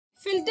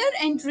Filter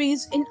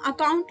entries in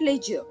account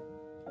ledger.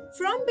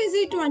 From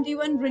Busy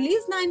 21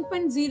 release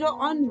 9.0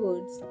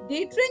 onwards,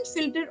 date range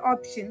filter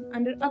option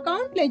under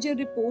account ledger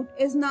report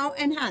is now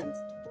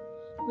enhanced.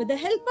 With the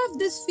help of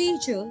this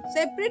feature,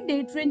 separate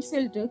date range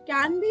filter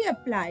can be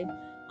applied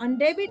on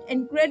debit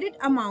and credit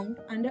amount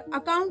under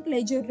account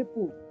ledger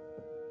report.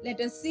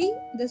 Let us see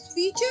this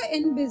feature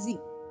in Busy.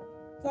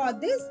 For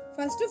this,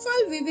 first of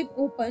all, we will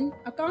open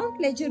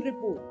account ledger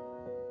report.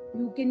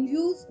 You can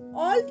use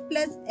Alt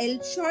plus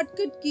L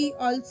shortcut key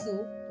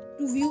also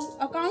to view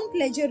account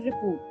ledger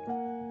report.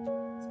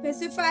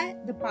 Specify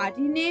the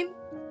party name,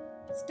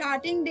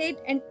 starting date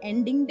and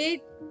ending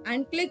date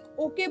and click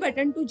OK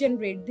button to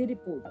generate the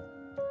report.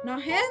 Now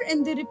here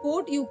in the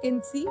report you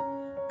can see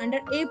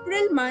under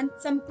April month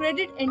some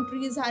credit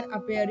entries are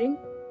appearing.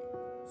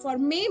 For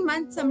May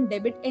month some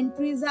debit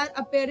entries are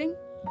appearing,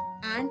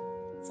 and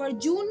for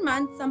June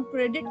month some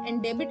credit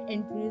and debit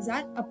entries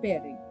are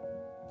appearing.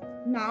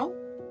 Now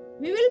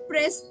we will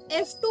press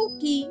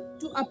F2 key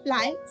to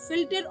apply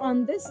filter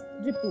on this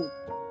report.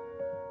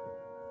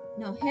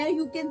 Now here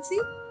you can see,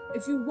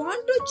 if you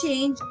want to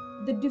change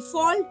the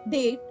default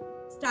date,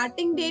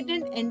 starting date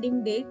and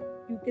ending date,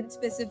 you can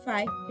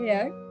specify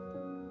here.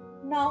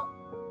 Now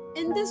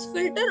in this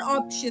filter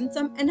option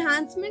some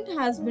enhancement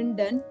has been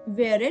done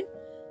wherein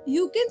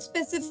you can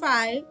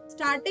specify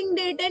starting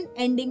date and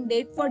ending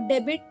date for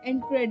debit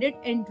and credit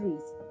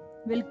entries.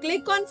 We'll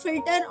click on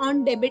filter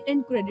on debit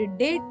and credit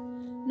date.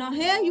 Now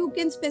here you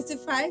can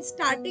specify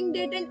starting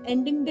date and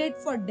ending date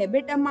for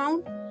debit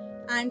amount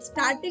and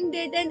starting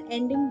date and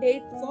ending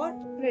date for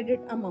credit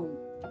amount.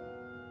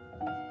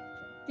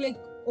 Click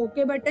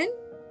OK button,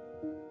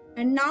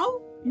 and now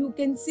you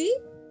can see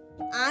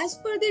as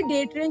per the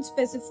date range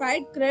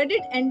specified,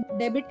 credit and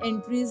debit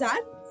entries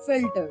are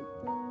filtered.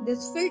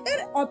 This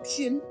filter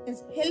option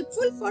is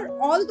helpful for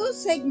all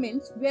those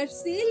segments where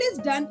sale is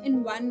done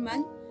in 1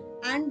 month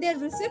and their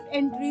receipt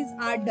entries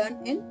are done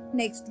in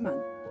next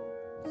month.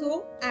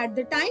 So, at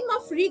the time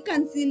of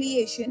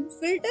reconciliation,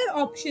 filter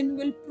option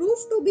will prove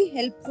to be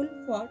helpful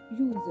for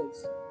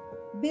users.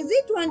 Busy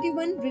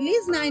 21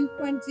 release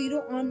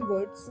 9.0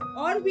 onwards,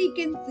 or we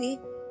can say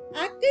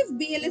active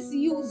BLS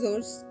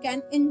users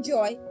can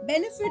enjoy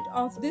benefit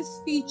of this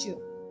feature.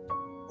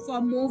 For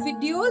more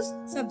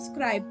videos,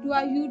 subscribe to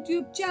our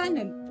YouTube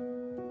channel.